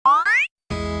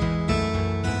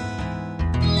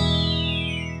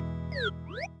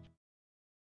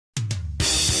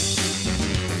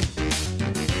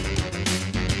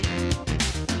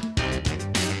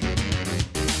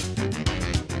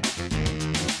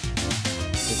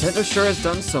Nintendo sure has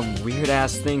done some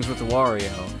weird-ass things with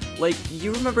Wario. Like,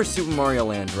 you remember Super Mario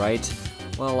Land, right?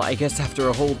 Well, I guess after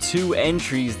a whole 2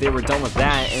 entries, they were done with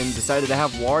that and decided to have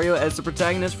Wario as the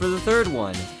protagonist for the 3rd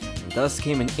one. And thus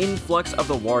came an influx of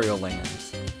the Wario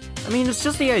Lands. I mean, it's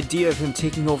just the idea of him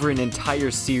taking over an entire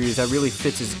series that really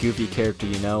fits his goofy character,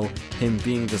 you know? Him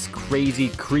being this crazy,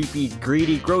 creepy,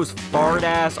 greedy, gross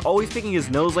fart-ass, always picking his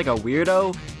nose like a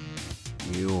weirdo.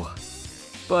 Ew.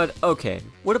 But, okay,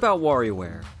 what about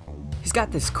WarioWare? He's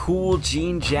got this cool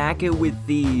jean jacket with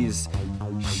these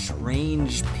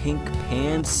strange pink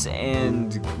pants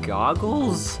and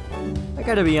goggles? I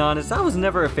gotta be honest, I was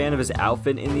never a fan of his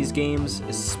outfit in these games,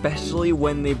 especially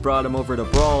when they brought him over to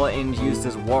Brawl and used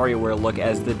his WarioWare look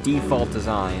as the default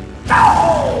design.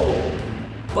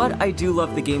 But I do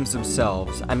love the games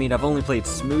themselves. I mean, I've only played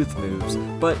smooth moves,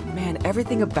 but man,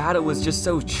 everything about it was just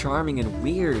so charming and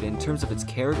weird in terms of its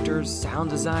characters, sound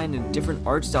design, and different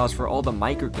art styles for all the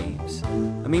microgames.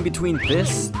 I mean, between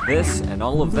this, and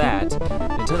all of that,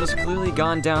 Nintendo's clearly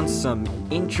gone down some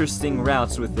interesting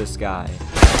routes with this guy.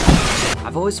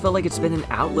 I've always felt like it's been an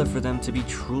outlet for them to be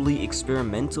truly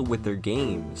experimental with their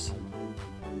games.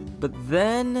 But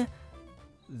then,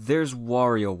 there's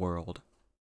Wario World.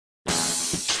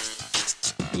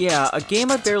 Yeah, a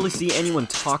game I barely see anyone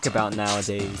talk about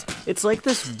nowadays. It's like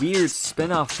this weird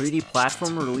spin-off 3D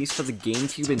platformer released for the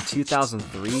GameCube in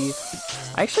 2003.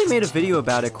 I actually made a video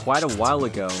about it quite a while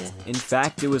ago. In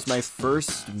fact, it was my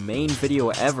first main video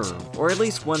ever, or at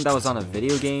least one that was on a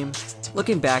video game.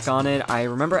 Looking back on it, I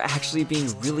remember actually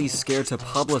being really scared to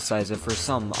publicize it for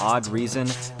some odd reason.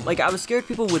 Like, I was scared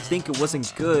people would think it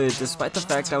wasn't good, despite the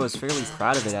fact I was fairly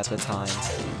proud of it at the time.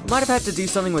 Might have had to do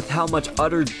something with how much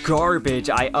utter garbage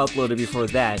I uploaded before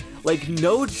that. Like,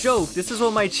 no joke, this is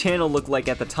what my channel looked like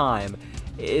at the time.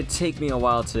 It'd take me a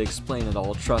while to explain it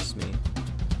all, trust me.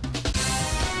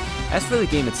 As for the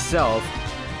game itself,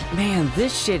 man,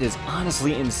 this shit is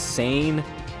honestly insane.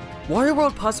 Wario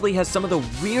World possibly has some of the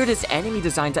weirdest enemy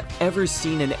designs I've ever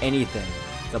seen in anything.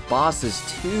 The bosses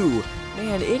too.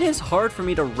 Man, it is hard for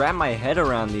me to wrap my head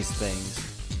around these things.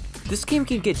 This game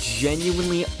can get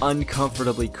genuinely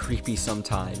uncomfortably creepy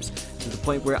sometimes, to the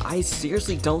point where I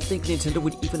seriously don't think Nintendo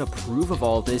would even approve of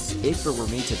all this if it were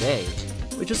made today.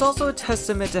 Which is also a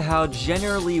testament to how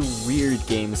generally weird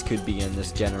games could be in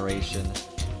this generation.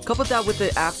 Couple that with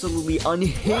the absolutely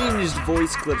unhinged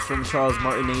voice clips from Charles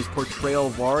Martinet's portrayal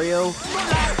of Wario.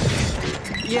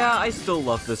 Yeah, I still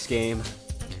love this game.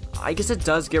 I guess it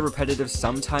does get repetitive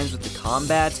sometimes with the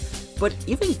combat, but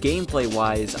even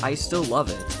gameplay-wise, I still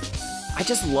love it. I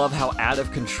just love how out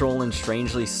of control and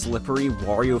strangely slippery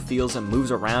Wario feels and moves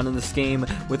around in this game.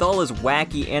 With all his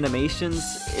wacky animations,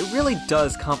 it really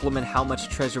does complement how much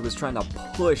Treasure was trying to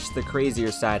push the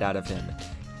crazier side out of him,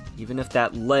 even if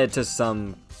that led to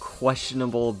some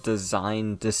questionable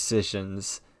design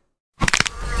decisions.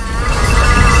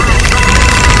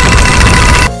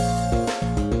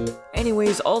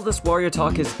 Anyways, all this Wario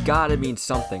talk has gotta mean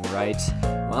something, right?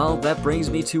 Well, that brings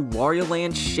me to Wario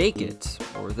Land Shake It,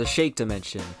 or the Shake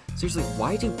Dimension. Seriously,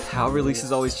 why do PAL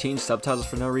releases always change subtitles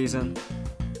for no reason?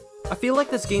 I feel like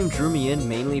this game drew me in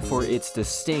mainly for its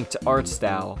distinct art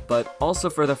style, but also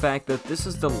for the fact that this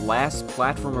is the last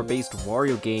platformer-based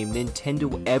Wario game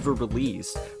Nintendo ever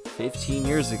released, 15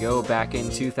 years ago back in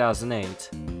 2008.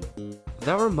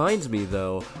 That reminds me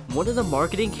though, one of the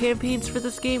marketing campaigns for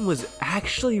this game was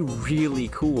actually really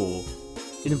cool.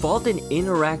 It involved an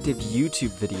interactive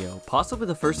YouTube video, possibly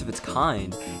the first of its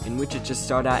kind, in which it just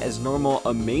started out as normal,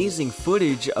 amazing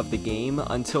footage of the game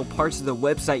until parts of the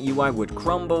website UI would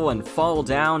crumble and fall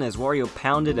down as Wario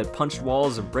pounded and punched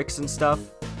walls and bricks and stuff.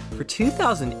 For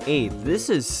 2008,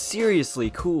 this is seriously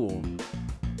cool.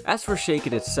 As for Shake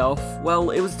It itself,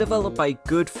 well, it was developed by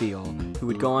Goodfeel, who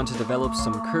would go on to develop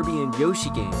some Kirby and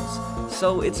Yoshi games,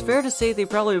 so it's fair to say they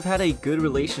probably have had a good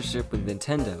relationship with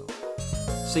Nintendo.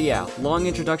 So yeah, long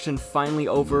introduction finally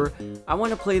over. I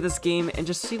want to play this game and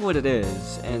just see what it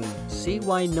is, and see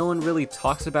why no one really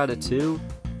talks about it too.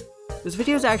 This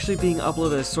video is actually being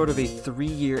uploaded as sort of a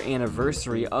 3-year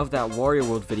anniversary of that Wario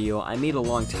World video I made a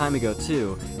long time ago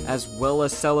too, as well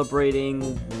as celebrating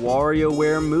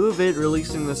WarioWare Moveset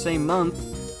releasing the same month.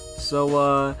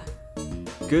 So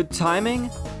good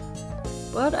timing?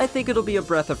 But I think it'll be a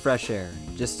breath of fresh air,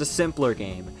 just a simpler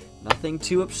game. Nothing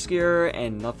too obscure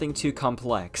and nothing too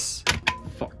complex.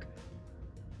 Fuck.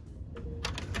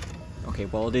 Okay,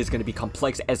 well it is gonna be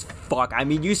complex as fuck. I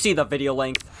mean, you see the video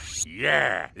length.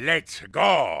 Yeah, let's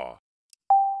go.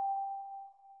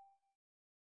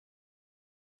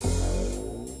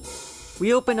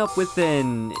 We open up with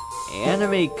an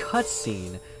anime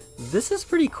cutscene. This is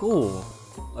pretty cool.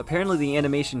 Apparently the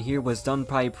animation here was done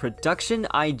by Production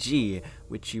IG,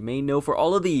 which you may know for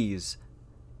all of these.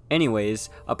 Anyways,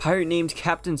 a pirate named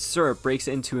Captain Syrup breaks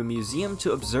into a museum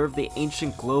to observe the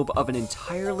ancient globe of an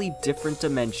entirely different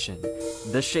dimension,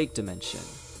 the Shake Dimension.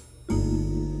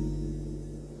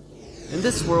 In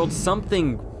this world,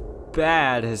 something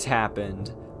bad has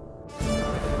happened.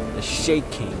 The Shake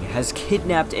King has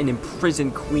kidnapped and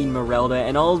imprisoned Queen Merelda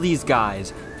and all these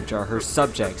guys, which are her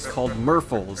subjects, called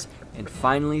Merfolds, and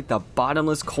finally the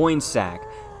bottomless coin sack,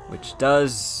 which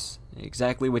does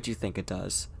exactly what you think it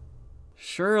does.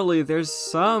 Surely there's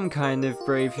some kind of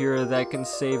brave hero that can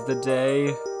save the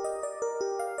day.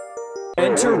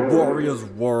 Enter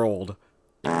Wario World.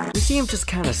 You see him just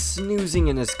kinda snoozing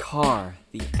in his car,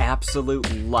 the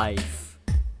absolute life.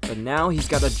 But now he's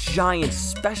got a giant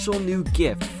special new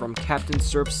gift from Captain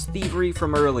Syrup's thievery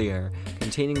from earlier,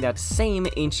 containing that same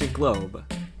ancient globe.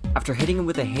 After hitting him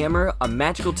with a hammer, a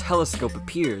magical telescope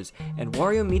appears, and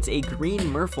Wario meets a green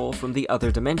merfolk from the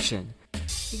other dimension.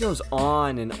 He goes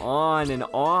on and on and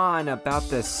on about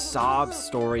this sob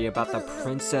story about the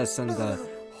princess and the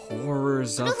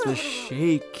horrors of the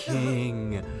Shake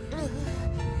King.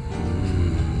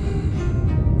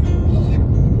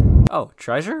 Oh,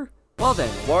 treasure? Well then,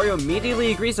 Wario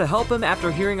immediately agrees to help him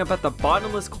after hearing about the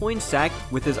bottomless coin sack,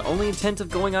 with his only intent of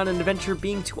going on an adventure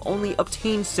being to only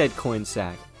obtain said coin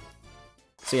sack.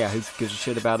 So yeah, who gives a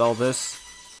shit about all this?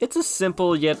 It's a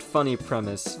simple yet funny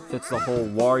premise. Fits the whole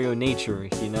Wario nature,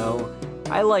 you know?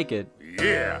 I like it.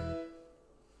 Yeah.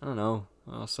 I don't know.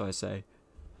 What else do I say?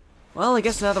 Well, I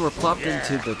guess now that we're plopped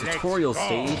into the tutorial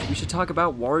stage, we should talk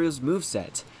about Wario's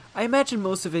moveset. I imagine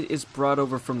most of it is brought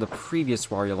over from the previous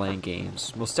Wario Land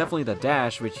games. Most definitely the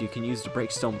dash, which you can use to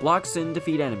break stone blocks and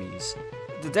defeat enemies.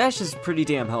 The dash is pretty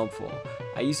damn helpful.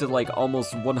 I use it like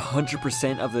almost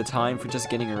 100% of the time for just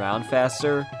getting around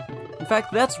faster. In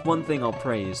fact, that's one thing I'll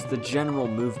praise, the general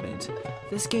movement.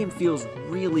 This game feels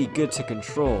really good to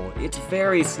control. It's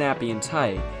very snappy and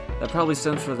tight. That probably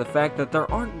stems from the fact that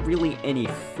there aren't really any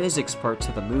physics part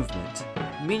to the movement,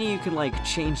 meaning you can like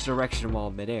change direction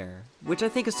while midair, which I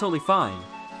think is totally fine.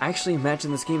 I actually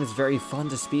imagine this game is very fun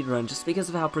to speedrun just because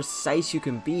of how precise you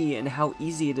can be and how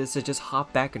easy it is to just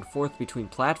hop back and forth between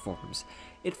platforms.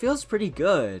 It feels pretty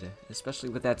good, especially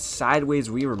with that sideways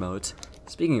Wii remote.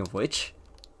 Speaking of which,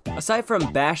 aside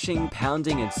from bashing,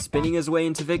 pounding, and spinning his way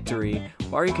into victory,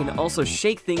 Wario can also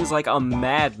shake things like a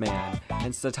madman,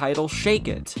 hence the title Shake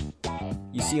It.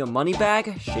 You see a money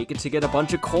bag? Shake it to get a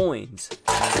bunch of coins.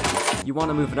 You want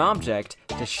to move an object?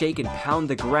 To shake and pound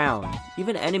the ground.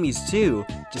 Even enemies too,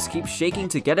 just keep shaking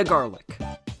to get a garlic.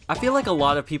 I feel like a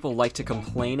lot of people like to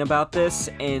complain about this,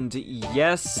 and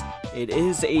yes, it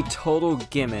is a total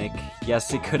gimmick.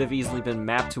 Yes, it could have easily been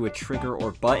mapped to a trigger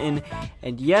or button,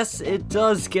 and yes, it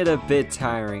does get a bit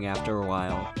tiring after a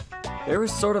while. There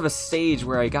was sort of a stage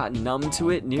where I got numb to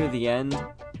it near the end.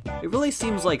 It really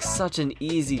seems like such an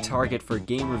easy target for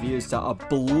game reviews to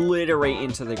obliterate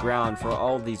into the ground for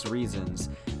all these reasons.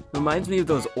 Reminds me of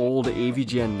those old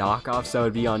AVGN knockoffs that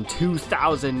would be on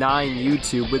 2009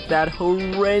 YouTube with that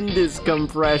horrendous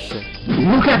compression.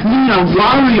 Look at me, I'm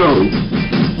Wario!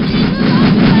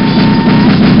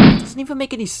 Doesn't even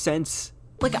make any sense.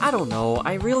 Like, I don't know,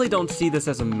 I really don't see this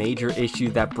as a major issue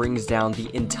that brings down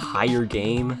the entire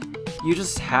game. You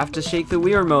just have to shake the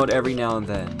Wii remote every now and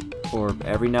then. Or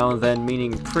every now and then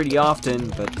meaning pretty often,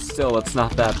 but still, it's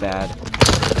not that bad.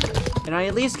 And I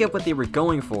at least get what they were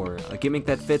going for, a gimmick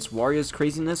that fits Wario's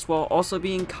craziness while also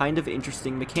being kind of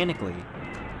interesting mechanically.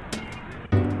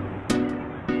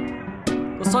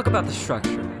 Let's talk about the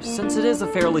structure. Since it is a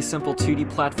fairly simple 2D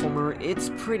platformer, it's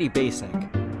pretty basic.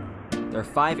 There are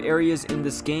 5 areas in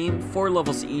this game, 4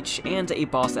 levels each, and a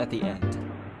boss at the end.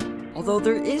 Although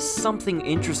there is something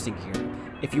interesting here.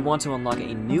 If you want to unlock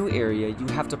a new area, you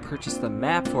have to purchase the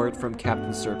map for it from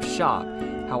Captain Syrup's shop.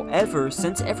 However,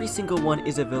 since every single one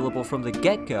is available from the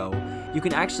get-go, you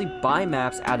can actually buy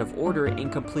maps out of order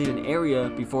and complete an area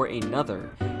before another,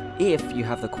 if you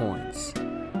have the coins.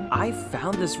 I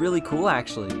found this really cool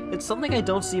actually. It's something I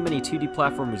don't see many 2D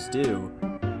platformers do.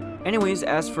 Anyways,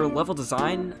 as for level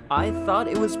design, I thought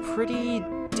it was pretty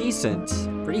decent.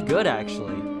 Pretty good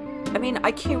actually. I mean,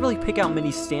 I can't really pick out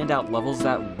many standout levels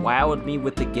that wowed me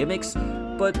with the gimmicks,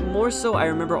 but more so I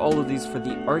remember all of these for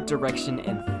the art direction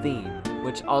and theme,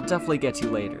 which I'll definitely get to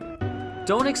later.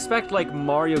 Don't expect like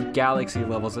Mario Galaxy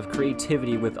levels of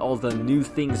creativity with all the new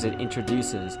things it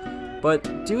introduces,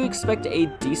 but do expect a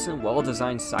decent,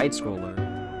 well-designed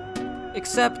side-scroller.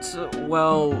 Except,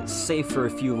 well, save for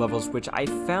a few levels which I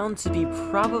found to be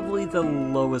probably the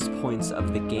lowest points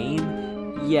of the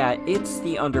game. Yeah, it's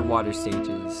the underwater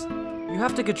stages. You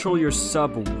have to control your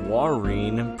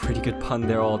sub-warring, pretty good pun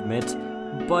there I'll admit,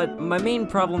 but my main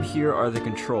problem here are the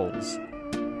controls.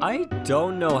 I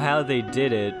don't know how they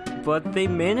did it, but they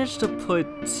managed to put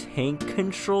tank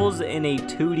controls in a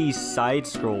 2D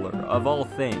side-scroller, of all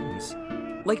things.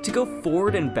 Like, to go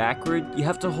forward and backward, you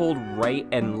have to hold right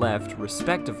and left,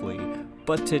 respectively,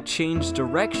 but to change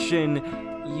direction,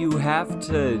 you have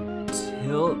to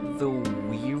tilt the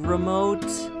Wii remote?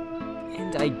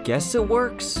 And I guess it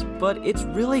works, but it's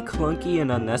really clunky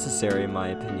and unnecessary in my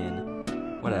opinion.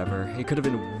 Whatever, it could have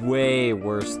been way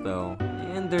worse though.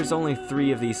 And there's only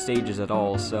 3 of these stages at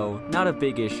all, so not a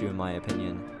big issue in my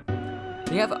opinion.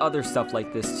 They have other stuff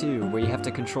like this too, where you have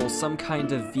to control some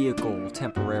kind of vehicle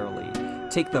temporarily.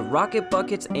 Take the rocket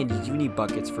buckets and uni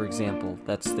buckets for example,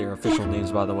 that's their official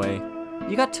names by the way.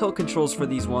 You got tilt controls for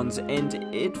these ones, and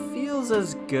it feels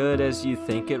as good as you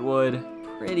think it would.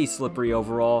 Pretty slippery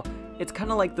overall. It's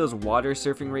kinda like those water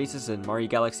surfing races in Mario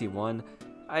Galaxy 1.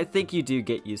 I think you do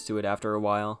get used to it after a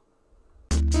while.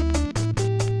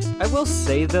 I will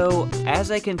say though, as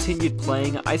I continued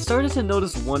playing, I started to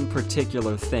notice one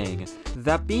particular thing.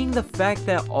 That being the fact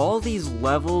that all these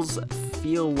levels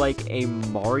feel like a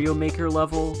Mario Maker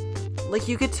level. Like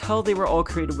you could tell they were all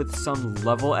created with some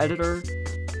level editor.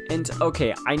 And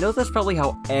okay, I know that's probably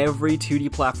how every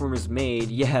 2D platform is made,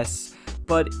 yes,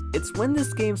 but it's when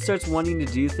this game starts wanting to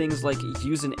do things like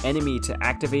use an enemy to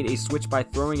activate a switch by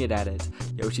throwing it at it,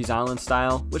 Yoshi's Island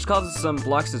style, which causes some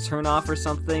blocks to turn off or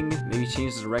something, maybe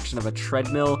change the direction of a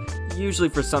treadmill, usually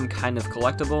for some kind of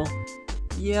collectible.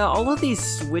 Yeah, all of these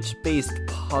switch-based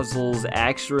puzzles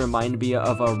actually remind me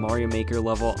of a Mario Maker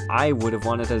level I would have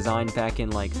wanted to design back in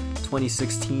like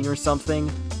 2016 or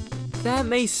something. That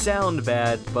may sound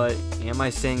bad, but am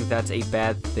I saying that's a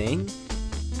bad thing?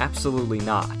 Absolutely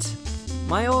not.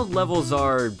 My old levels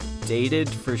are dated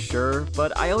for sure,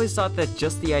 but I always thought that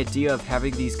just the idea of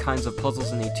having these kinds of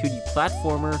puzzles in a 2D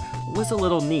platformer was a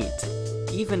little neat.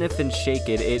 Even if in Shake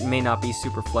It, it may not be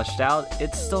super fleshed out,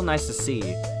 it's still nice to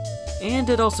see.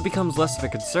 And it also becomes less of a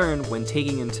concern when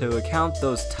taking into account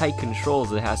those tight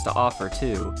controls it has to offer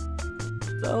too.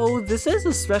 Though this is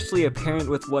especially apparent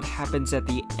with what happens at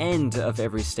the end of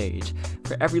every stage.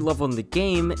 For every level in the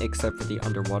game, except for the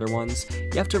underwater ones,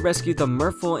 you have to rescue the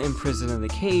Merfolk imprisoned in the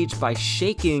cage by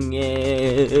shaking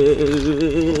it,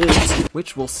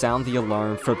 which will sound the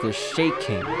alarm for the Shake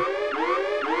King.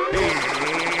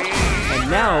 And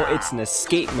now it's an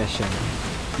escape mission.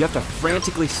 You have to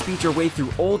frantically speed your way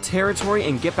through old territory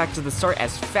and get back to the start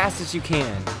as fast as you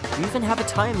can. You even have a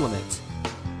time limit.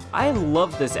 I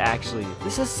love this actually.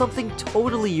 This is something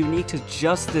totally unique to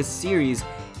just this series,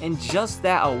 and just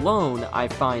that alone I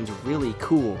find really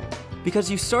cool. Because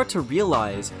you start to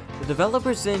realize the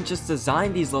developers didn't just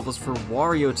design these levels for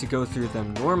Wario to go through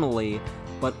them normally,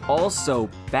 but also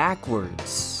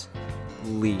backwards.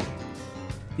 They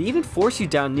even force you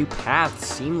down new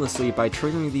paths seamlessly by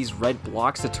triggering these red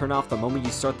blocks to turn off the moment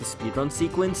you start the speedrun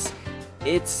sequence.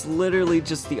 It's literally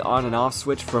just the on and off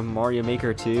switch from Mario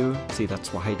Maker 2. See,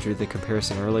 that's why I drew the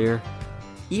comparison earlier.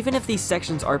 Even if these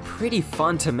sections are pretty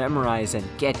fun to memorize and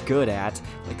get good at,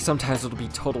 like sometimes it'll be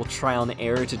total trial and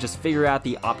error to just figure out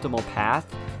the optimal path,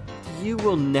 you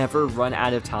will never run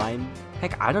out of time.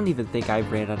 Heck, I don't even think I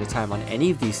ran out of time on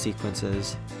any of these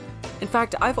sequences. In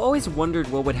fact, I've always wondered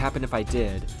what would happen if I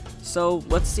did. So,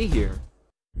 let's see here.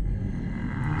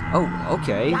 Oh,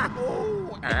 okay.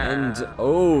 And,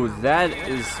 oh, that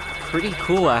is pretty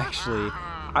cool actually.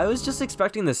 I was just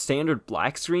expecting the standard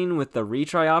black screen with the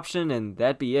retry option and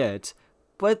that'd be it.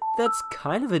 But that's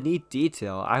kind of a neat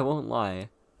detail, I won't lie.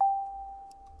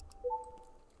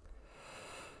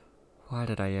 Why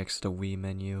did I exit a Wii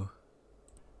menu?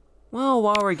 Well,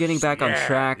 while we're getting back on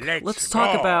track, let's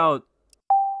talk about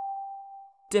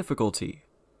difficulty.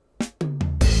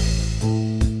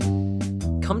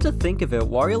 Come to think of it,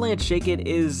 Wario Land Shake It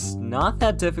is not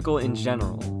that difficult in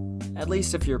general, at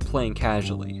least if you're playing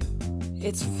casually.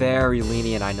 It's very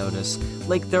lenient, I notice.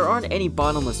 Like, there aren't any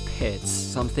bottomless pits,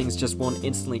 some things just won't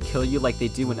instantly kill you like they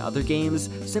do in other games,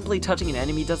 simply touching an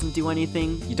enemy doesn't do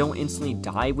anything, you don't instantly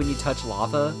die when you touch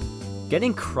lava.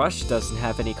 Getting crushed doesn't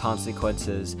have any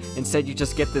consequences, instead you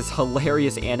just get this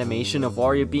hilarious animation of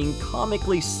Wario being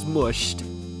comically smushed.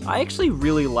 I actually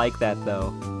really like that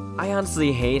though. I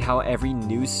honestly hate how every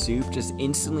new soup just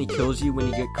instantly kills you when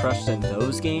you get crushed in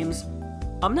those games.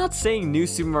 I'm not saying New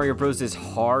Super Mario Bros. Is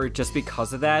hard just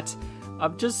because of that.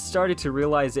 I've just started to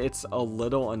realize it's a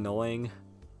little annoying.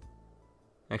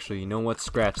 Actually, you know what?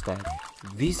 Scratch that.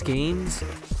 These games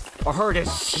are hard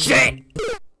as shit!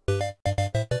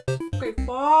 Okay,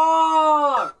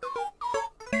 fuck!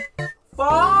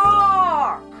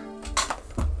 Fuck!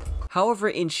 However,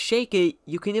 in Shake It,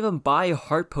 you can even buy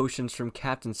heart potions from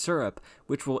Captain Syrup,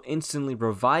 which will instantly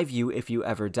revive you if you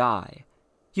ever die.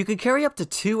 You can carry up to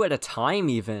 2 at a time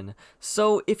even,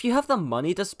 so if you have the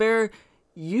money to spare,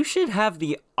 you should have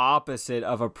the opposite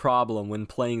of a problem when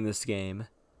playing this game.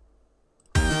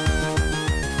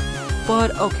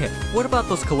 But okay, what about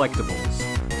those collectibles?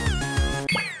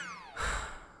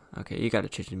 Okay, you gotta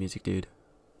change the music, dude.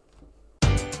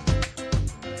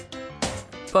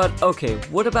 But okay,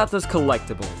 what about those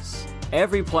collectibles?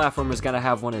 Every platformer is gonna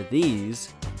have one of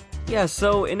these. Yeah,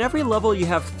 so in every level you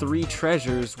have 3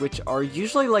 treasures, which are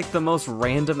usually like the most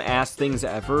random ass things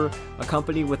ever,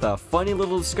 accompanied with a funny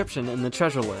little description in the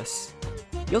treasure list.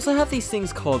 You also have these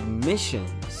things called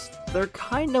missions. They're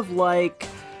kind of like...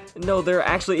 No, they're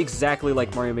actually exactly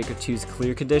like Mario Maker 2's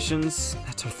clear conditions.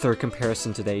 That's our 3rd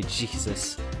comparison today,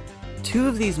 Jesus. 2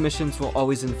 of these missions will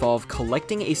always involve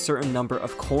collecting a certain number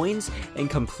of coins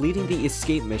and completing the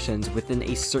escape missions within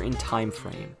a certain time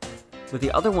frame, with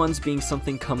the other ones being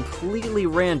something completely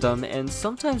random and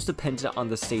sometimes dependent on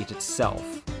the stage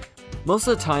itself. Most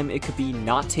of the time it could be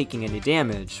not taking any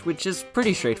damage, which is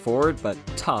pretty straightforward but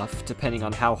tough depending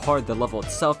on how hard the level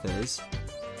itself is.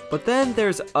 But then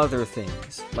there's other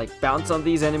things, like bounce on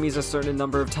these enemies a certain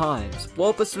number of times,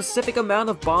 blow up a specific amount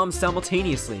of bombs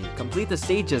simultaneously, complete the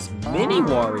stage as Mini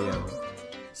Wario.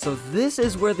 So this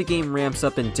is where the game ramps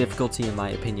up in difficulty in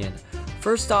my opinion.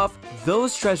 First off,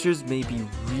 those treasures may be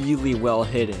really well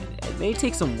hidden, and may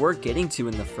take some work getting to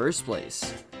in the first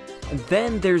place. And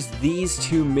then there's these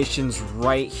 2 missions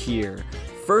right here.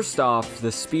 First off, the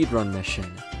speedrun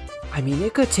mission. I mean,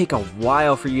 it could take a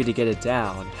while for you to get it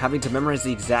down, having to memorize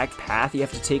the exact path you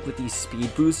have to take with these speed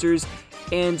boosters,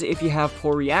 and if you have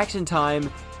poor reaction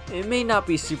time, it may not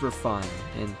be super fun,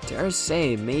 and dare I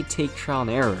say, it may take trial and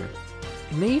error.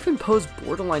 It may even pose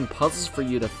borderline puzzles for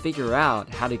you to figure out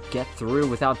how to get through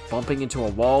without bumping into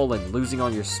a wall and losing all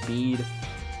your speed.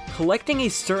 Collecting a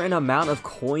certain amount of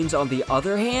coins, on the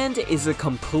other hand, is a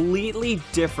completely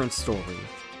different story.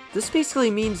 This basically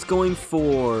means going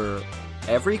for...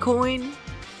 every coin?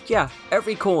 Yeah,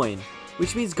 every coin.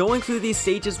 Which means going through these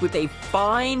stages with a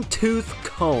fine-tooth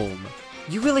comb.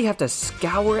 You really have to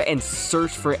scour and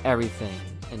search for everything.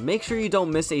 And make sure you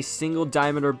don't miss a single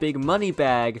diamond or big money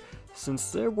bag,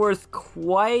 since they're worth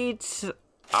quite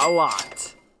a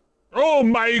lot. Oh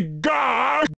my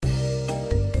god!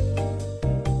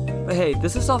 But hey,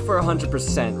 this is all for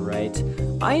 100%, right?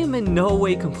 I am in no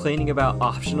way complaining about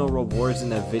optional rewards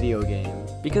in a video game,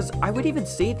 because I would even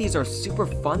say these are super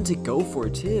fun to go for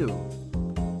too.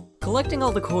 Collecting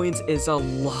all the coins is a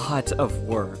lot of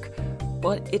work,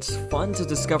 but it's fun to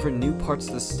discover new parts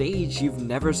of the stage you've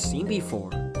never seen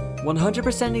before.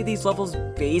 100% of these levels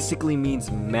basically means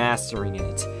mastering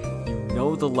it. You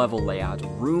know the level layout,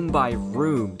 room by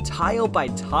room, tile by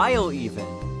tile even.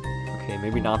 Okay,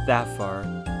 maybe not that far.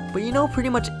 But you know pretty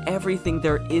much everything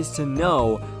there is to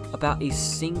know about a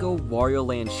single Wario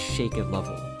Land Shake It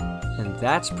level. And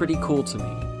that's pretty cool to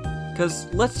me. Cause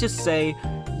let's just say,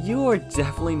 you are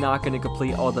definitely not going to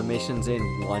complete all the missions in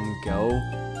one go.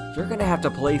 You're going to have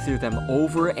to play through them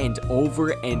over and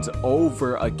over and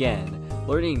over again,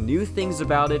 learning new things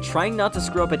about it, trying not to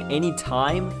screw up at any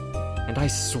time. And I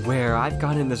swear, I've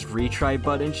gotten this retry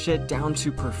button shit down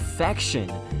to perfection.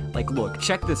 Like look,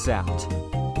 check this out.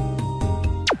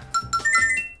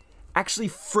 Actually,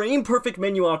 frame perfect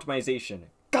menu optimization.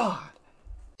 God!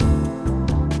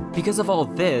 Because of all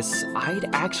this,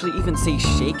 I'd actually even say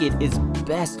Shake It is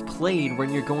best played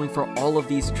when you're going for all of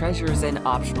these treasures and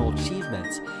optional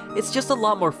achievements. It's just a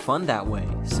lot more fun that way,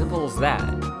 simple as that.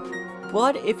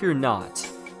 But if you're not,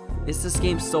 is this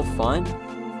game still fun?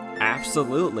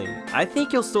 Absolutely. I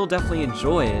think you'll still definitely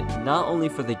enjoy it, not only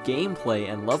for the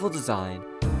gameplay and level design,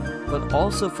 but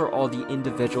also for all the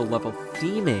individual level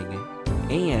theming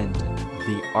and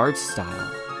the art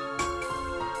style.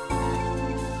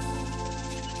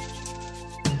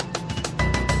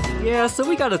 Yeah, so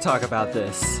we gotta talk about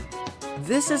this.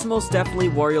 This is most definitely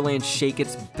Wario Land Shake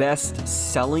It's best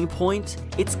selling point,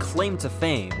 its claim to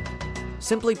fame.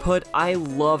 Simply put, I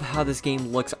love how this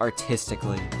game looks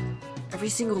artistically. Every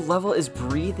single level is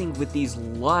breathing with these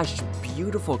lush,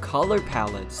 beautiful color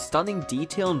palettes, stunning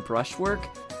detail and brushwork.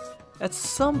 At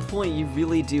some point, you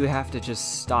really do have to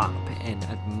just stop and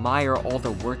admire all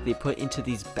the work they put into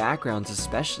these backgrounds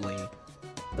especially.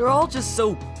 They're all just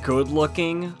so good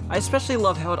looking. I especially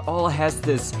love how it all has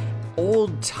this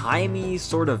old-timey,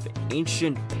 sort of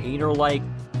ancient painter-like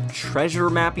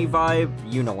treasure mappy vibe,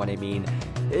 you know what I mean.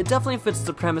 It definitely fits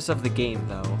the premise of the game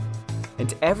though.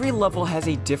 And every level has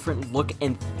a different look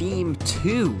and theme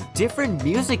too, different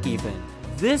music even.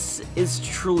 This is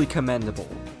truly commendable.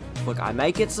 Look, I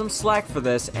might get some slack for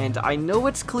this, and I know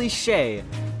it's cliche,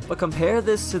 but compare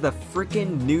this to the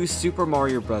freaking new Super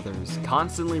Mario Bros.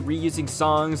 Constantly reusing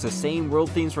songs, the same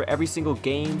world themes for every single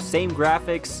game, same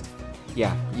graphics.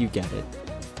 Yeah, you get it.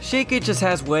 Shake It just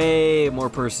has way more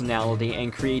personality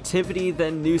and creativity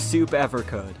than New Soup ever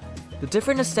could. The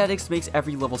different aesthetics makes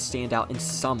every level stand out in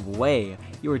some way.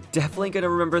 You are definitely going to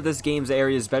remember this game's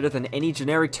areas better than any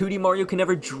generic 2D Mario can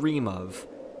ever dream of.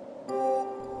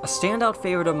 A standout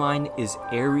favorite of mine is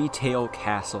Airy Tail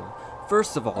Castle.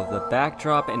 First of all, the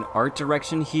backdrop and art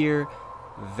direction here,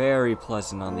 very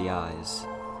pleasant on the eyes.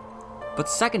 But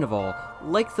second of all,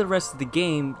 like the rest of the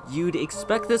game, you'd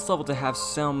expect this level to have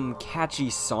some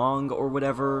catchy song or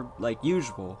whatever, like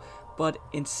usual, but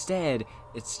instead,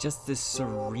 it's just this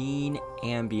serene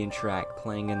ambient track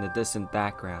playing in the distant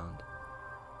background.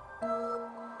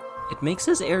 It makes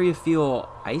this area feel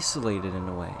isolated in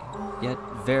a way, yet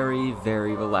very,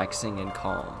 very relaxing and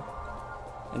calm.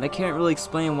 And I can't really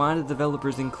explain why the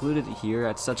developers included it here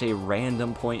at such a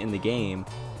random point in the game,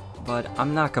 but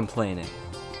I'm not complaining.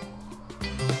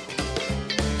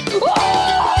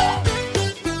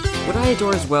 What I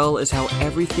adore as well is how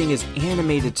everything is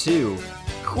animated too.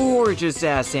 Gorgeous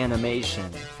ass animation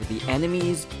for the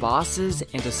enemies, bosses,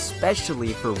 and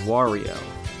especially for Wario.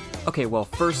 Okay, well,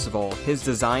 first of all, his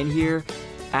design here,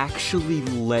 actually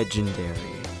legendary.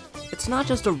 It's not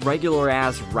just a regular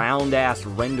ass, round ass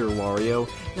render Wario.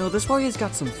 No, this Wario's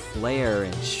got some flair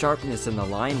and sharpness in the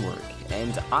line work,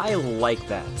 and I like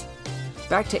that.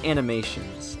 Back to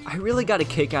animations. I really got a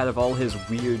kick out of all his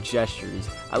weird gestures.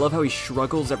 I love how he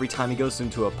struggles every time he goes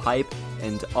into a pipe,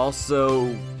 and also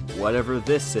whatever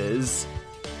this is.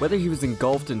 Whether he was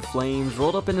engulfed in flames,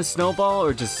 rolled up in a snowball,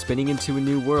 or just spinning into a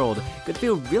new world,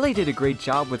 Goodfield really did a great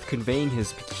job with conveying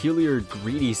his peculiar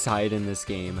greedy side in this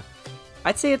game.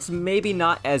 I'd say it's maybe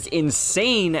not as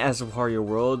insane as Wario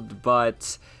World,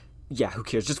 but yeah, who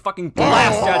cares, just fucking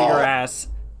blast out of your ass!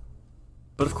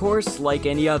 But of course, like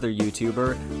any other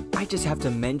YouTuber, I just have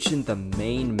to mention the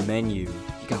main menu.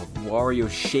 You got Wario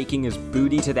shaking his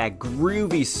booty to that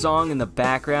groovy song in the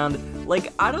background.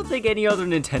 Like, I don't think any other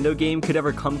Nintendo game could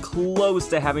ever come close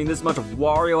to having this much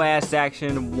Wario-ass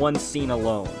action in one scene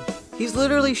alone. He's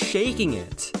literally shaking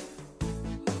it.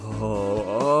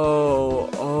 Oh,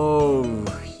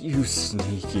 you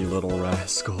sneaky little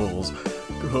rascals.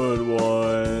 Good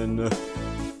one.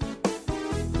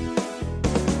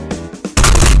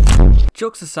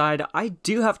 Jokes aside, I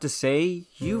do have to say,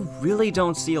 you really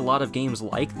don't see a lot of games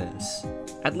like this.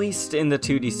 At least in the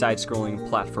 2D side-scrolling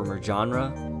platformer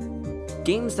genre.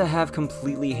 Games that have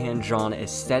completely hand-drawn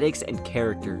aesthetics and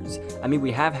characters. I mean,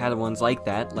 we have had ones like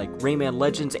that, like Rayman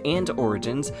Legends and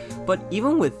Origins, but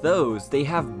even with those, they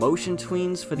have motion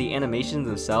tweens for the animations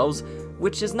themselves,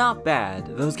 which is not bad.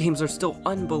 Those games are still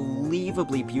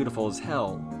unbelievably beautiful as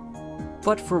hell.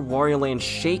 But for Wario Land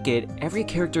Shake It, every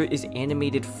character is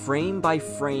animated frame by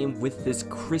frame with this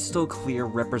crystal clear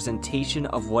representation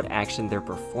of what action they're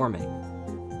performing.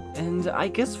 And I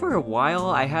guess for a while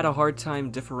I had a hard time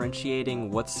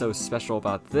differentiating what's so special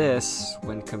about this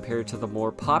when compared to the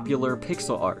more popular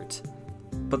pixel art.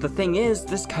 But the thing is,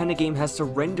 this kind of game has to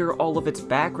render all of its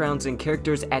backgrounds and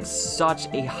characters at such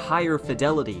a higher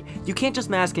fidelity. You can't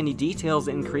just mask any details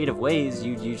in creative ways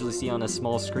you'd usually see on a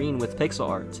small screen with pixel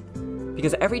art.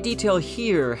 Because every detail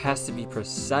here has to be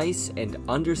precise and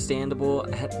understandable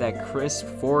at that crisp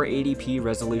 480p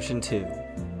resolution too.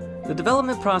 The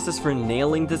development process for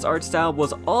nailing this art style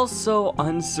was also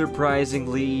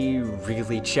unsurprisingly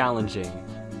really challenging.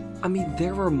 I mean,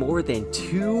 there were more than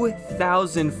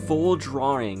 2,000 full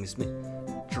drawings.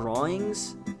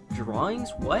 Drawings?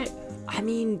 What? I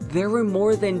mean, there were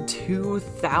more than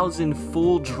 2,000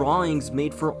 full drawings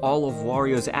made for all of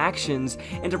Wario's actions,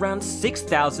 and around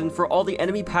 6,000 for all the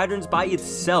enemy patterns by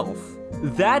itself.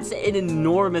 That's an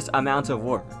enormous amount of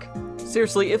work.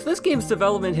 Seriously, if this game's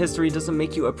development history doesn't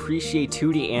make you appreciate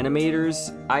 2D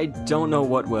animators, I don't know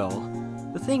what will.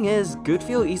 The thing is,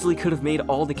 Goodfield easily could have made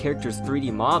all the characters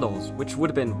 3D models, which would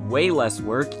have been way less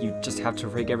work. You'd just have to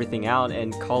rig everything out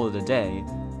and call it a day.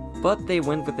 But they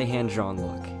went with the hand-drawn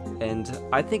look, and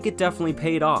I think it definitely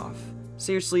paid off.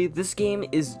 Seriously, this game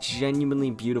is genuinely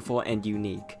beautiful and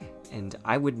unique, and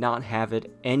I would not have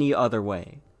it any other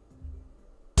way.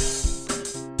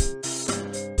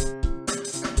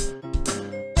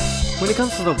 When it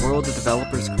comes to the world the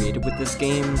developers created with this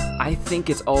game, I think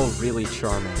it's all really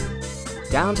charming.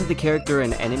 Down to the character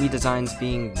and enemy designs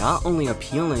being not only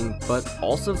appealing, but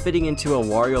also fitting into a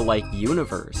Wario-like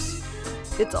universe.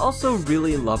 It's also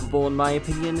really lovable in my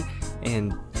opinion,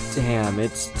 and damn,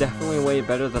 it's definitely way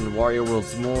better than Wario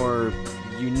World's more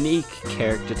unique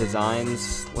character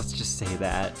designs, let's just say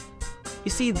that. You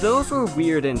see, those were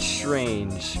weird and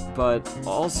strange, but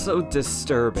also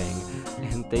disturbing,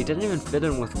 and they didn't even fit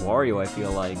in with Wario, I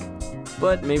feel like.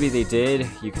 But maybe they did.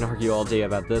 You can argue all day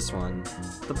about this one.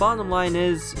 The bottom line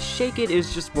is, Shake It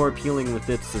is just more appealing with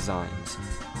its designs.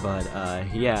 But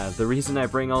yeah, the reason I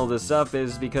bring all this up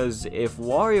is because if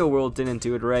Wario World didn't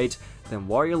do it right, then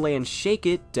Wario Land Shake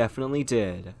It definitely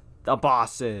did. The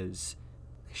bosses!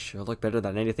 They sure look better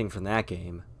than anything from that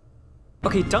game.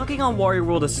 Okay, dunking on Wario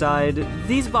World aside,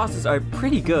 these bosses are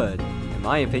pretty good, in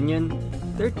my opinion.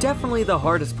 They're definitely the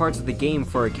hardest parts of the game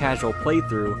for a casual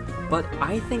playthrough, but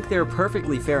I think they're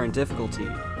perfectly fair in difficulty.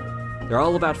 They're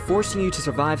all about forcing you to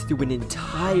survive through an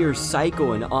entire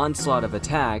cycle and onslaught of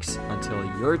attacks until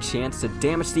your chance to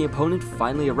damage the opponent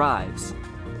finally arrives.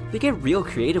 They get real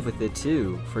creative with it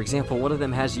too. For example, one of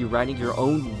them has you riding your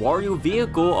own Wario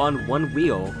vehicle on one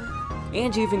wheel.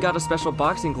 And you even got a special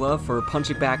boxing glove for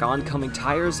punching back oncoming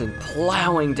tires and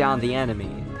plowing down the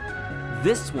enemy.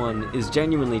 This one is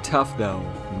genuinely tough though.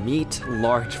 Meet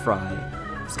Large Fry.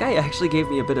 This guy actually gave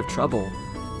me a bit of trouble.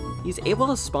 He's able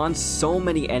to spawn so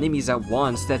many enemies at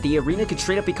once that the arena could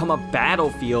straight up become a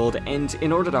battlefield, and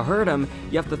in order to hurt him,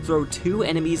 you have to throw 2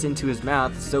 enemies into his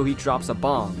mouth so he drops a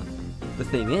bomb. The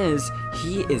thing is,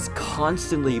 he is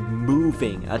constantly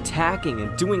moving, attacking,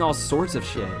 and doing all sorts of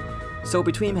shit. So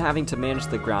between having to manage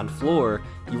the ground floor,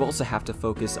 you also have to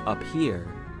focus up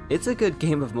here. It's a good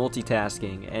game of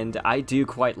multitasking, and I do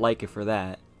quite like it for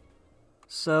that.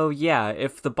 So yeah,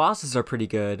 if the bosses are pretty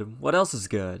good, what else is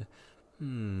good?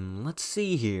 Let's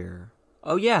see here.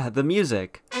 Oh yeah, the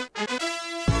music.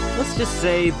 Let's just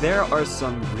say there are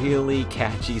some really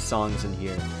catchy songs in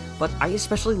here, but I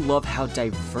especially love how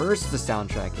diverse the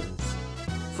soundtrack is.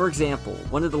 For example,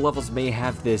 one of the levels may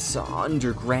have this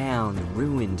underground,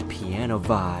 ruined piano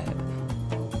vibe.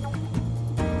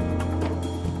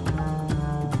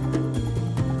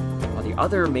 While the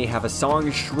other may have a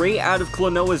song straight out of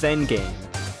Klonoa's Endgame.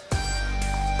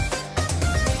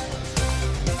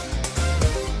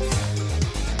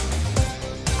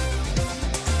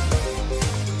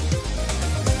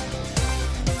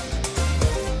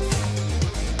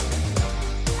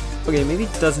 Okay, maybe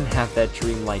it doesn't have that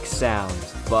dreamlike sound,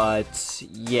 but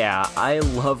yeah, I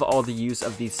love all the use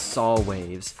of these saw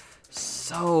waves.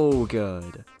 So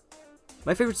good.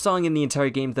 My favorite song in the entire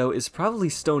game though is probably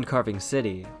Stone Carving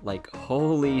City. Like,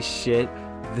 holy shit,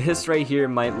 this right here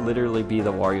might literally be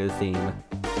the Wario theme.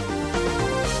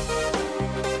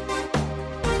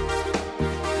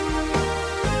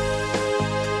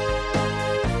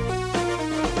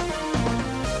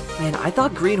 Man, I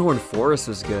thought Greenhorn Forest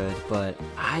was good, but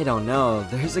I don't know,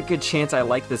 there's a good chance I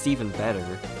like this even better.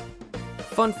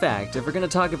 Fun fact, if we're gonna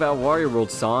talk about Wario World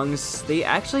songs, they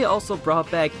actually also brought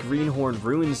back Greenhorn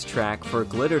Ruins track for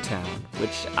Glitter Town,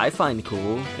 which I find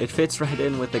cool. It fits right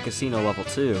in with the casino level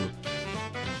too.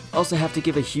 Also have to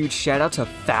give a huge shout out to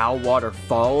Foul Water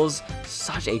Falls,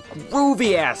 such a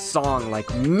groovy ass song,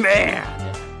 like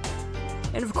man!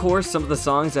 And of course some of the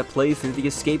songs that play through the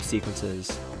escape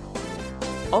sequences.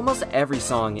 Almost every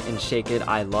song in Shake It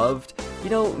I loved. You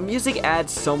know, music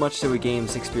adds so much to a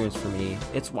game's experience for me.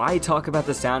 It's why I talk about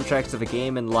the soundtracks of a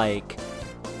game in like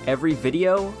every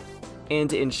video.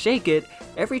 And in Shake It,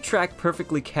 every track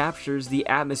perfectly captures the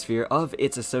atmosphere of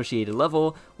its associated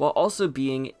level while also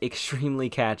being extremely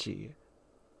catchy.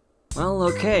 Well,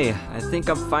 okay, I think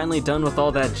I'm finally done with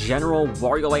all that general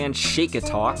Wario Land Shake It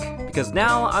talk, because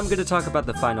now I'm gonna talk about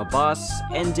the final boss,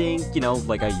 ending, you know,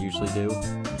 like I usually do.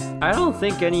 I don't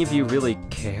think any of you really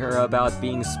care about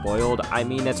being spoiled. I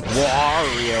mean, it's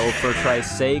Wario, for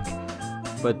Christ's sake.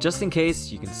 But just in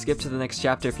case, you can skip to the next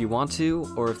chapter if you want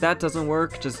to, or if that doesn't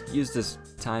work, just use this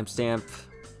timestamp.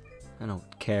 I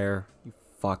don't care. You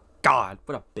fuck. God,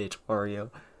 what a bitch, Wario.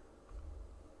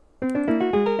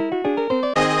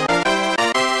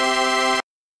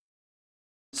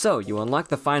 So, you unlock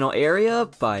the final area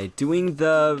by doing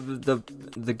the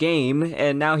game,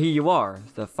 and now here you are,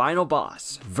 the final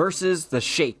boss, versus the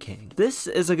Shake King. This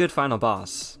is a good final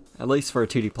boss, at least for a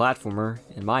 2D platformer,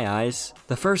 in my eyes.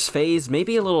 The first phase may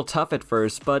be a little tough at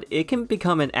first, but it can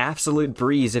become an absolute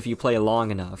breeze if you play long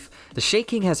enough. The Shake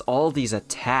King has all these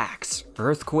attacks,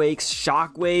 earthquakes,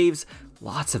 shockwaves,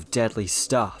 lots of deadly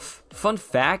stuff. Fun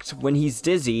fact, when he's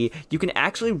dizzy, you can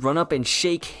actually run up and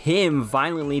shake him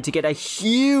violently to get a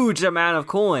huge amount of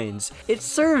coins. It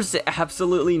serves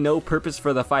absolutely no purpose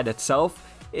for the fight itself,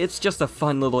 it's just a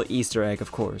fun little Easter egg,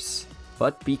 of course.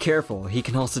 But be careful, he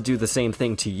can also do the same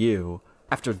thing to you.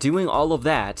 After doing all of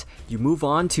that, you move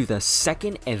on to the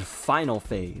second and final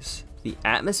phase. The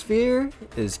atmosphere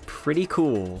is pretty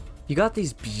cool. You got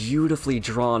these beautifully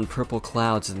drawn purple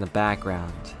clouds in the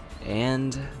background.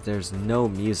 And there's no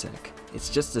music. It's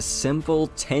just a simple,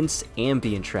 tense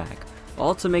ambient track,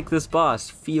 all to make this boss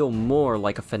feel more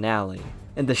like a finale.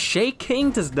 And the Shake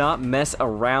King does not mess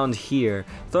around here,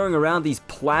 throwing around these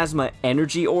plasma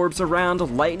energy orbs around,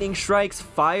 lightning strikes,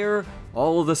 fire,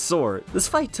 all of the sort. This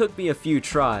fight took me a few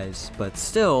tries, but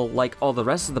still, like all the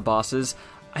rest of the bosses,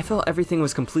 I felt everything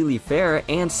was completely fair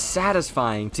and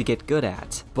satisfying to get good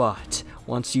at. But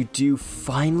once you do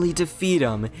finally defeat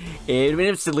him, it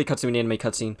instantly cuts to an anime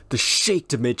cutscene. The Shake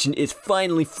Dimension is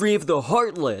finally free of the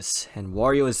Heartless, and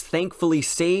Wario has thankfully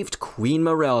saved Queen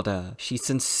Merelda. She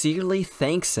sincerely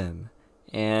thanks him,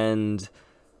 and...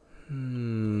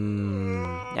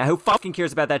 Now who fucking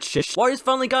cares about that shit? Wario's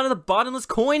finally gotten the bottomless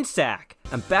coin sack!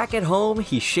 And back at home,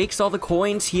 he shakes all the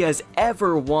coins he has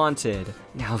ever wanted.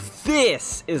 Now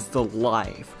this is the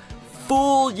life.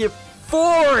 Full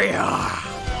euphoria!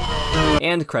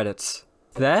 And credits.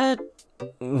 That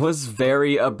was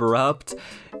very abrupt.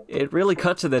 It really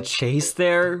cut to the chase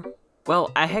there.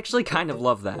 Well, I actually kind of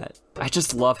love that. I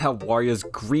just love how Wario's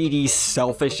greedy,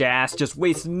 selfish ass just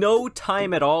wastes no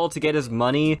time at all to get his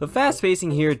money. The fast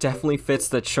pacing here definitely fits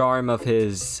the charm of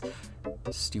his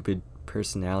stupid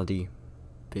personality,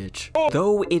 bitch.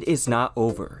 Though it is not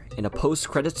over. In a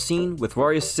post-credits scene, with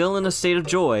Wario still in a state of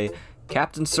joy,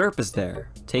 Captain Serp is there,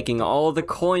 taking all the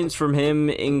coins from him,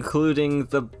 including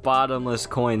the bottomless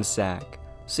coin sack.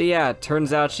 So yeah, it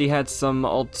turns out she had some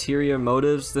ulterior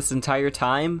motives this entire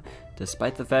time,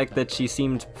 despite the fact that she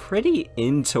seemed pretty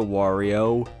into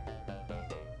Wario.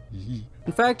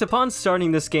 In fact, upon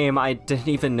starting this game, I didn't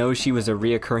even know she was a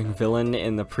reoccurring villain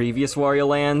in the previous Wario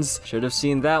lands. Should have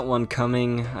seen that one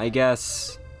coming, I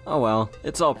guess. Oh well,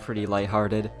 it's all pretty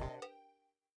lighthearted.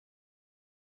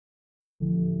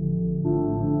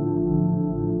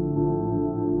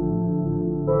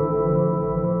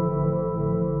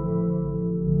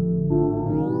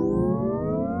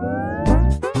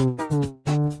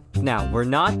 Now, we're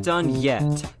not done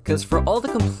yet, because for all the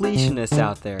completionists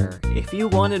out there, if you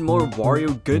wanted more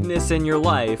Wario goodness in your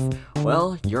life,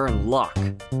 well, you're in luck.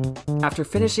 After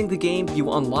finishing the game,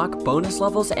 you unlock bonus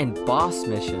levels and boss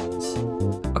missions.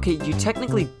 Okay, you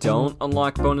technically don't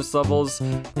unlock bonus levels.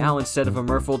 Now, instead of a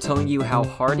Murphle telling you how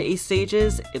hard a stage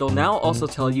is, it'll now also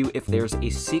tell you if there's a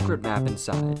secret map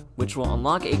inside, which will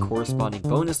unlock a corresponding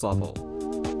bonus level.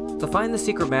 To find the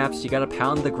secret maps, you gotta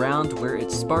pound the ground where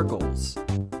it sparkles.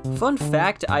 Fun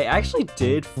fact, I actually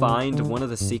did find one of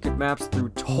the secret maps through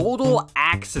total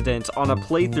accident on a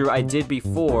playthrough I did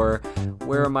before,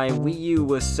 where my Wii U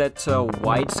was set to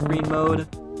widescreen mode.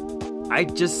 I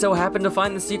just so happened to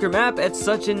find the secret map at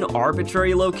such an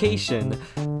arbitrary location.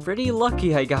 Pretty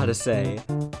lucky, I gotta say.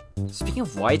 Speaking of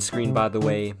widescreen, by the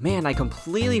way, man, I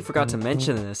completely forgot to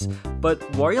mention this, but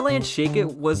Wario Land Shake It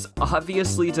was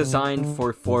obviously designed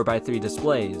for 4x3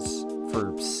 displays,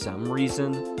 for some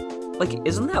reason. Like,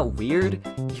 isn't that weird?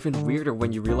 Even weirder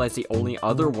when you realize the only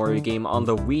other Wario game on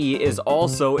the Wii is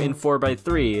also in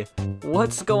 4x3.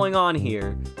 What's going on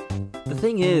here? The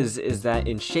thing is that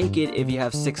in Shake It, if you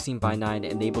have 16:9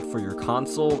 enabled for your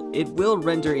console, it will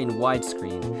render in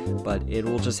widescreen, but it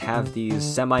will just have these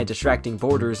semi-distracting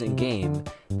borders in-game.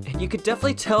 And you could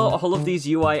definitely tell all of these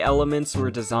UI elements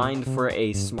were designed for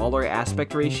a smaller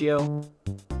aspect ratio.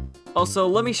 Also,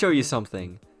 let me show you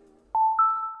something.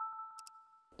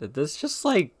 Did this just,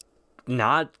 like,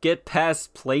 not get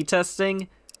past playtesting?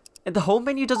 And the home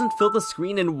menu doesn't fill the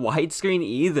screen in widescreen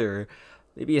either.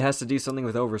 Maybe it has to do something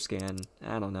with overscan.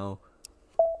 I don't know.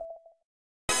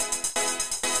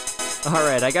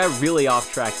 Alright, I got really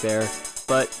off track there.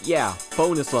 But yeah,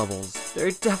 bonus levels. They're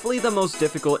definitely the most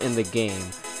difficult in the game.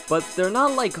 But they're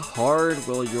not like hard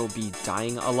where you'll be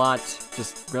dying a lot,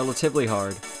 just relatively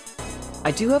hard. I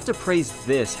do have to praise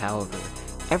this, however.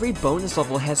 Every bonus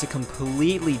level has a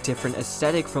completely different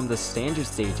aesthetic from the standard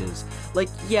stages. Like,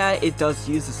 yeah, it does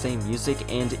use the same music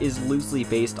and is loosely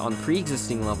based on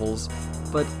pre-existing levels,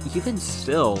 but even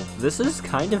still, this is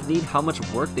kind of neat how much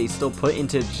work they still put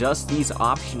into just these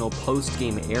optional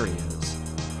post-game areas.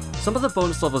 Some of the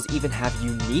bonus levels even have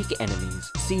unique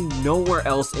enemies, seen nowhere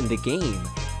else in the game.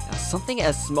 Now, something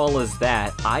as small as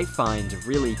that, I find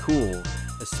really cool,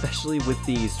 especially with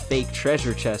these fake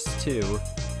treasure chests too.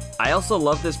 I also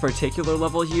love this particular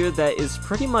level here that is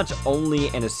pretty much only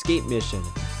an escape mission,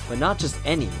 but not just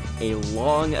any, a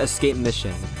long escape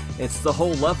mission. It's the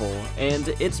whole level, and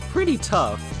it's pretty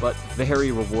tough, but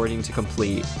very rewarding to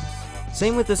complete.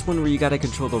 Same with this one where you gotta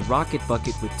control the rocket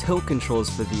bucket with tilt controls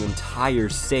for the entire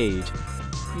stage.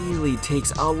 Really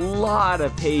takes a lot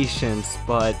of patience,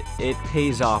 but it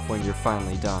pays off when you're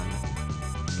finally done.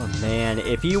 But man,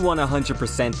 if you want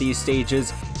 100% these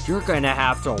stages, you're gonna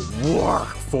have to work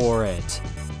for it.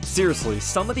 Seriously,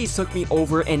 some of these took me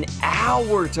over an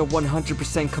hour to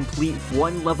 100% complete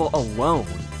one level alone.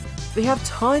 They have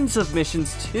tons of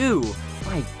missions too,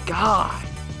 my god.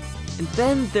 And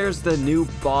then there's the new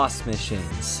boss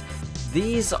missions.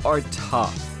 These are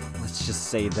tough, let's just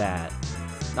say that.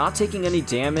 Not taking any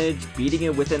damage, beating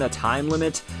it within a time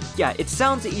limit. Yeah, it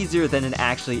sounds easier than it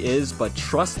actually is, but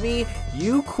trust me,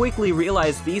 you quickly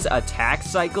realize these attack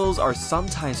cycles are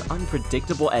sometimes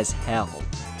unpredictable as hell.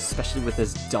 Especially with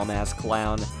this dumbass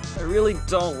clown. I really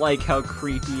don't like how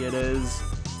creepy it is.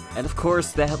 And of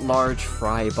course, that large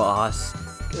fry boss.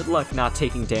 Good luck not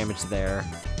taking damage there.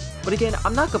 But again,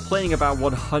 I'm not complaining about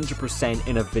 100%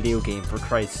 in a video game, for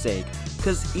Christ's sake,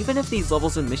 because even if these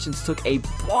levels and missions took a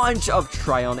bunch of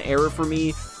trial and error for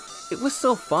me, it was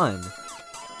still fun.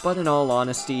 But in all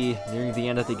honesty, nearing the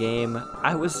end of the game,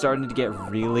 I was starting to get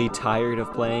really tired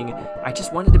of playing. I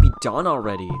just wanted to be done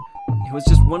already. It was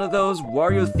just one of those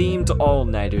Wario-themed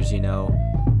all-nighters, you know.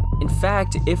 In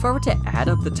fact, if I were to add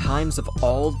up the times of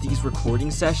all these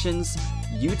recording sessions,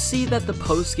 you'd see that the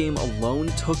post-game alone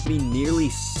took me nearly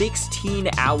 16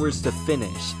 hours to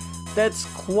finish. That's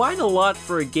quite a lot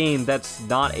for a game that's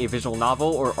not a visual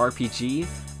novel or RPG,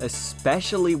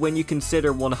 especially when you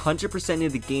consider 100%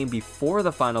 of the game before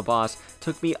the final boss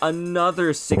took me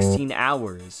another 16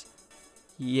 hours.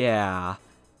 Yeah.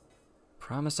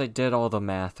 Promise I did all the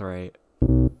math right.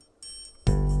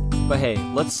 But hey,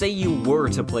 let's say you were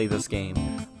to play this game.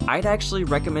 I'd actually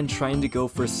recommend trying to go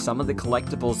for some of the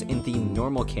collectibles in the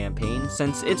normal campaign,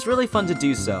 since it's really fun to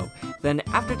do so. Then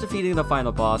after defeating the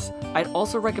final boss, I'd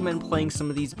also recommend playing some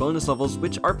of these bonus levels,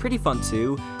 which are pretty fun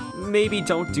too. Maybe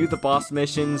don't do the boss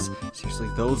missions. Seriously,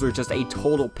 those are just a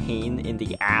total pain in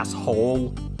the asshole.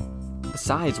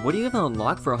 Besides, what do you even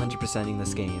unlock for 100%ing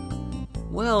this game?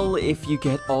 Well, if you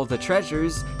get all the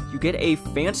treasures, you get a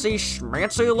fancy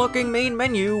schmancy looking main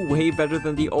menu, way better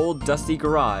than the old dusty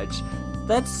garage.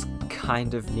 That's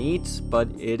kind of neat, but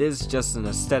it is just an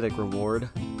aesthetic reward.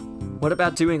 What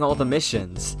about doing all the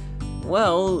missions?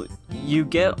 Well, you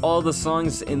get all the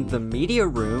songs in the media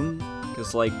room,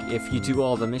 because like, if you do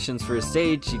all the missions for a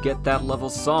stage, you get that level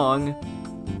song.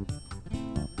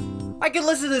 I can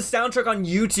listen to the soundtrack on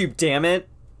YouTube, damn it!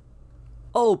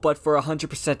 Oh, but for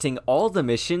 100%ing all the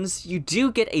missions, you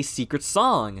do get a secret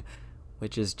song,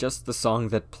 which is just the song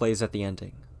that plays at the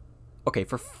ending. Okay,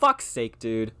 for fuck's sake,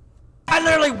 dude. I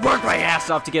literally worked my ass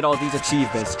off to get all these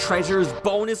achievements, treasures,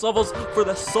 bonus levels, for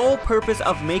the sole purpose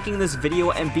of making this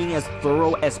video and being as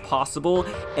thorough as possible,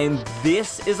 and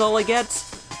this is all I get?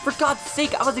 For God's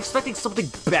sake, I was expecting something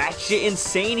batshit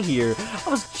insane here. I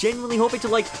was genuinely hoping to,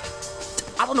 like,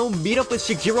 I don't know, meet up with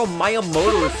Shigeru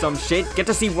Miyamoto or some shit, get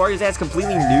to see Wario's ass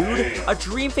completely nude, a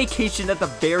dream vacation at the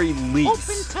very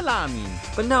least.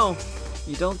 But no,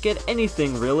 you don't get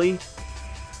anything really.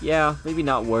 Yeah, maybe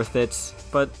not worth it,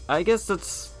 but I guess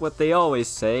that's what they always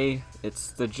say.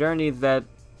 It's the journey that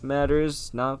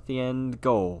matters, not the end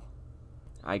goal.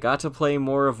 I got to play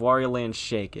more of Wario Land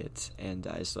Shake It, and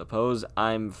I suppose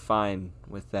I'm fine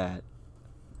with that.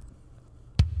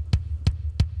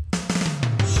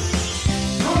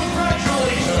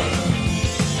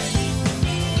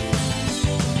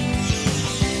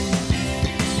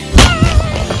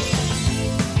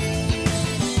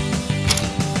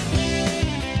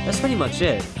 That's pretty much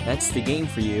it. That's the game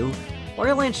for you.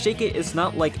 Wario Land Shake It is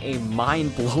not like a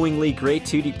mind-blowingly great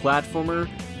 2D platformer,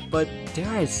 but dare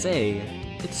I say,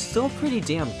 it's still pretty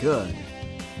damn good.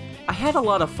 I had a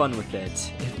lot of fun with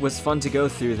it. It was fun to go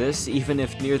through this, even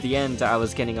if near the end I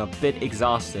was getting a bit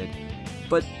exhausted.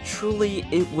 But truly,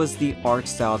 it was the art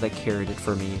style that carried it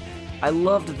for me. I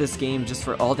loved this game just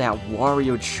for all that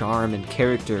Wario charm and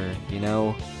character, you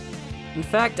know? In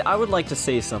fact, I would like to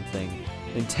say something.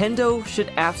 Nintendo should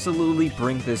absolutely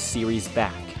bring this series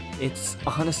back. It's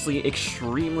honestly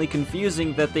extremely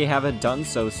confusing that they haven't done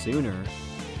so sooner.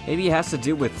 Maybe it has to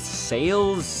do with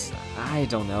sales? I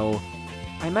don't know.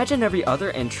 I imagine every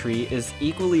other entry is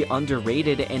equally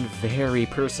underrated and very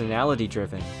personality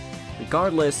driven.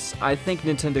 Regardless, I think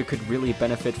Nintendo could really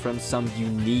benefit from some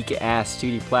unique-ass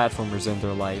 2D platformers in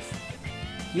their life.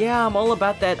 Yeah, I'm all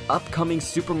about that upcoming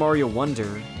Super Mario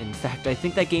Wonder. In fact, I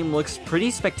think that game looks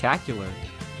pretty spectacular.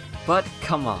 But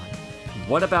come on,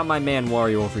 what about my man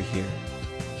Wario over here?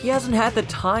 He hasn't had the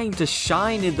time to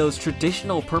shine in those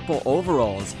traditional purple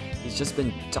overalls. He's just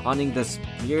been donning this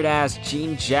weird-ass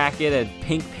jean jacket and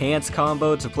pink pants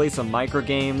combo to play some micro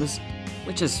games.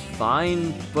 Which is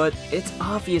fine, but it's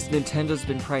obvious Nintendo's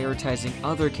been prioritizing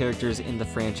other characters in the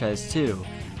franchise too.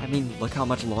 I mean, look how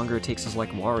much longer it takes us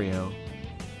like Wario.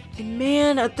 And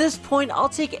man, at this point, I'll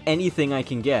take anything I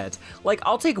can get. Like,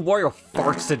 I'll take Wario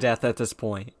farts to death at this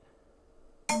point.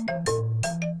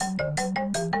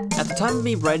 the time of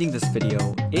me writing this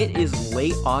video, it is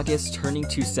late August turning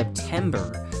to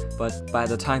September, but by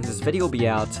the time this video will be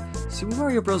out, Super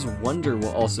Mario Bros. Wonder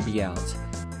will also be out.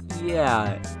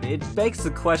 Yeah, it begs the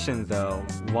question though,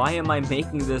 why am I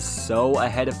making this so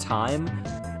ahead of time?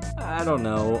 I don't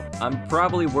know, I'm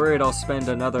probably worried I'll spend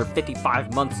another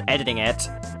 55 months editing it.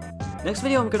 Next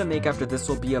video I'm gonna make after this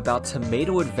will be about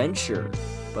Tomato Adventure,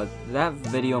 but that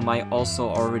video might also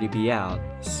already be out,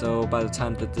 so by the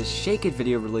time that this Shake It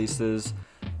video releases,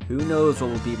 who knows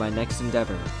what will be my next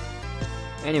endeavor.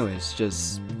 Anyways,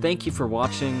 just thank you for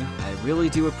watching, I really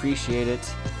do appreciate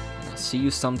it, and I'll see you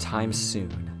sometime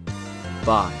soon.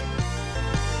 Bye.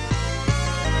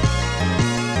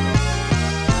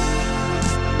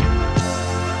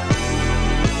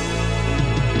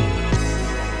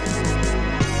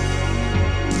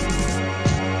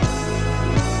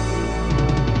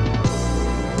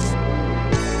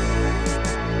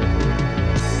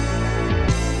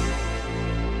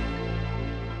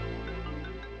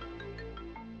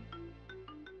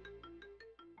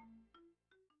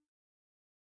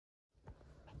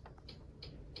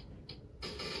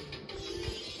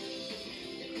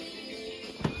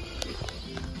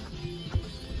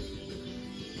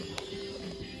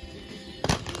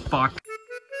 Fuck.